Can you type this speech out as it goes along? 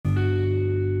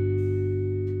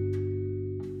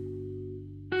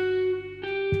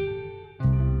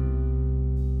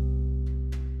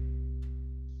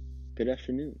Good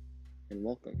afternoon, and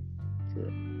welcome to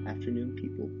Afternoon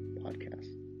People podcast.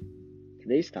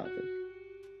 Today's topic,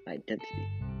 identity.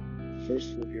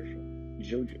 First, we'll hear from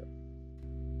Jojo.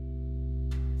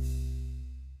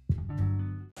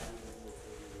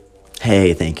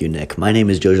 Hey, thank you, Nick. My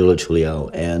name is Jojo Lachulio,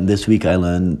 and this week I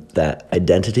learned that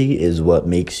identity is what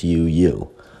makes you you.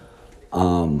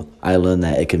 I learned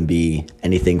that it can be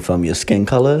anything from your skin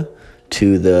color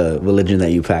to the religion that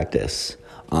you practice.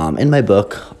 In my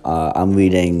book, I'm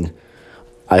reading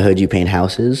I Heard You Paint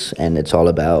Houses, and it's all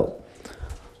about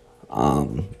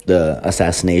the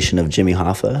assassination of Jimmy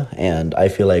Hoffa, and I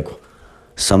feel like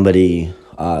somebody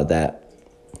that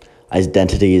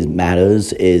identity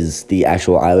matters is the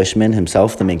actual Irishman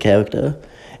himself, the main character,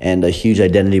 and a huge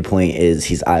identity point is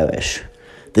he's Irish.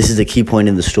 This is a key point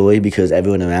in the story because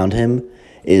everyone around him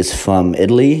is from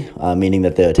Italy, meaning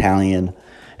that they're Italian,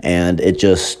 and it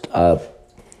just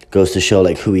goes to show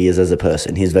like who he is as a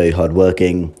person. He's very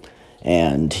hardworking,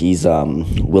 and he's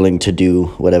willing to do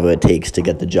whatever it takes to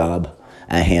get the job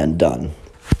at hand done.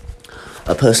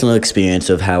 A personal experience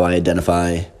of how I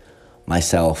identify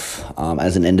myself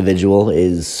as an individual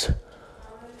is,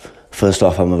 first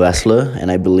off, I'm a wrestler,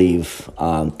 and I believe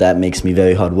that makes me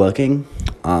very hardworking.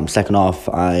 Second off,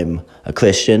 I'm a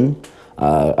Christian.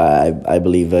 I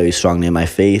believe very strongly in my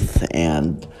faith.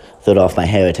 And third off, my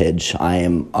heritage. I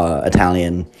am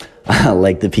Italian,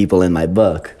 like the people in my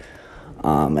book.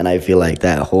 And I feel like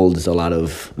that holds a lot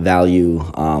of value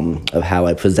of how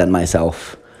I present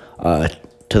myself to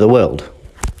the world.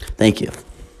 Thank you.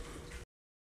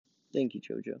 Thank you,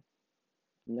 Jojo.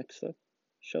 Next up,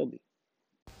 Shelby.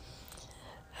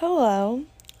 Hello,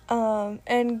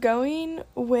 and going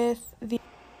with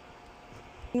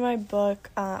in my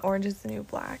book, Orange is the New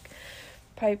Black,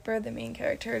 Piper, the main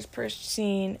character, is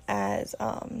seen as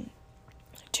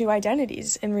two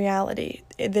identities in reality.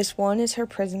 This one is her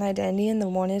prison identity, and the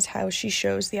one is how she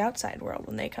shows the outside world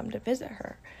when they come to visit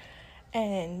her.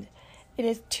 And it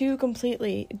is two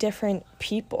completely different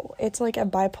people. It's like a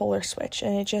bipolar switch,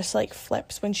 and it just like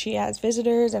flips when she has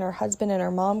visitors and her husband and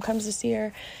her mom comes to see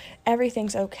her.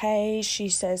 Everything's okay. She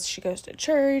says she goes to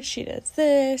church, she does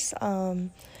this,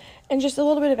 and just a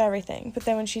little bit of everything. But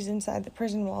then when she's inside the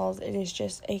prison walls, it is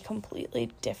just a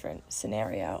completely different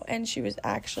scenario. And she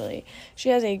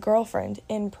has a girlfriend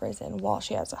in prison while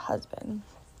she has a husband.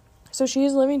 So she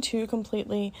is living two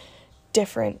completely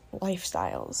different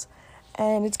lifestyles.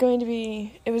 And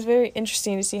it was very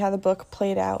interesting to see how the book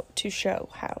played out to show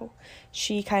how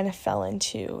she kind of fell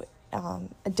into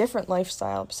a different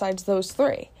lifestyle besides those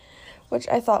three, which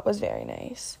I thought was very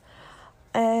nice.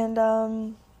 And,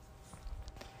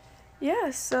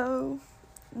 so,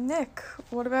 Nick,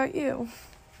 what about you?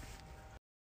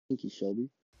 Thank you, Shelby.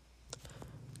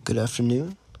 Good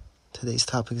afternoon. Today's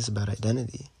topic is about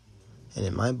identity. And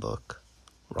in my book,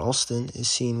 Ralston is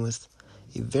seen with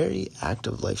a very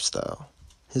active lifestyle.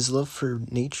 His love for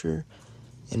nature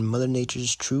and Mother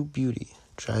Nature's true beauty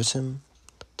drives him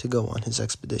to go on his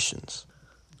expeditions.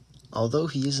 Although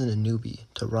he isn't a newbie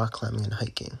to rock climbing and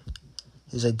hiking,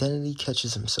 his identity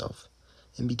catches himself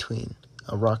in between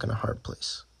a rock and a hard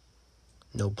place.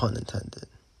 No pun intended.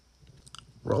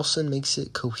 Ralston makes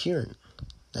it coherent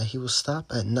that he will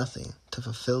stop at nothing to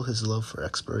fulfill his love for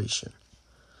exploration.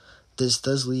 This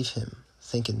does leave him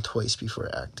thinking twice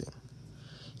before acting.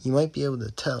 You might be able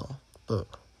to tell, but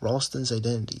Ralston's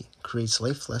identity creates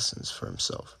life lessons for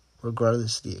himself,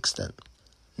 regardless of the extent.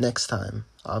 Next time,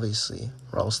 obviously,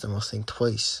 Ralston will think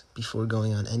twice before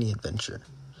going on any adventure,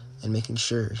 and making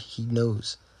sure he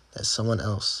knows that someone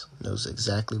else knows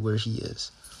exactly where he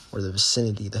is, or the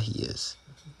vicinity that he is,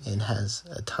 and has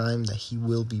a time that he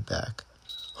will be back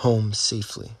home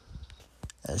safely.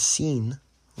 As seen,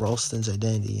 Ralston's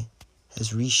identity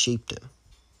has reshaped him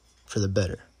for the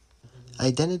better.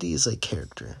 Identity is like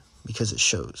character because it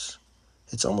shows.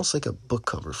 It's almost like a book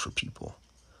cover for people.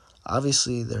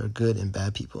 Obviously, there are good and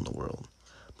bad people in the world,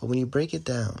 but when you break it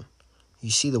down, you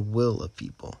see the will of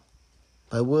people.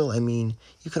 By will, I mean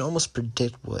you can almost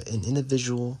predict what an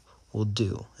individual will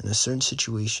do in a certain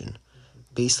situation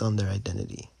based on their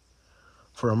identity.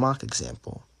 For a mock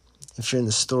example, if you're in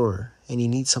the store and you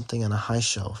need something on a high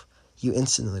shelf, you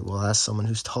instantly will ask someone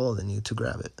who's taller than you to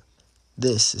grab it.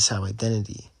 This is how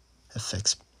identity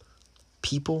affects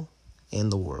people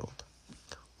and the world.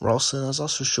 Ralston has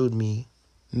also showed me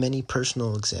many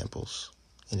personal examples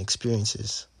and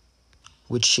experiences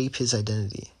which shape his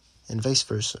identity, and vice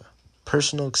versa.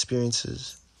 Personal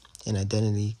experiences and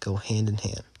identity go hand in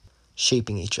hand,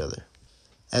 shaping each other.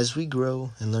 As we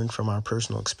grow and learn from our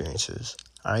personal experiences,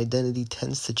 our identity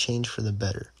tends to change for the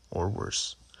better or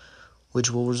worse,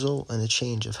 which will result in a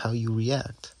change of how you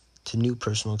react to new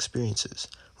personal experiences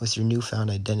with your newfound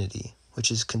identity,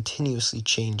 which is continuously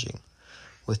changing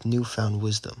with newfound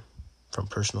wisdom from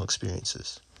personal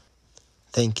experiences.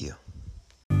 Thank you.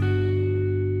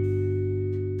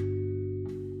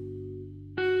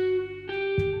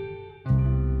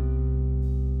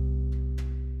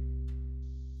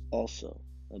 Also,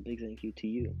 a big thank you to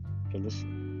you for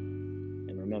listening.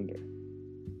 And remember,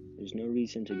 there's no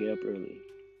reason to get up early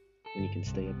when you can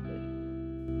stay up late.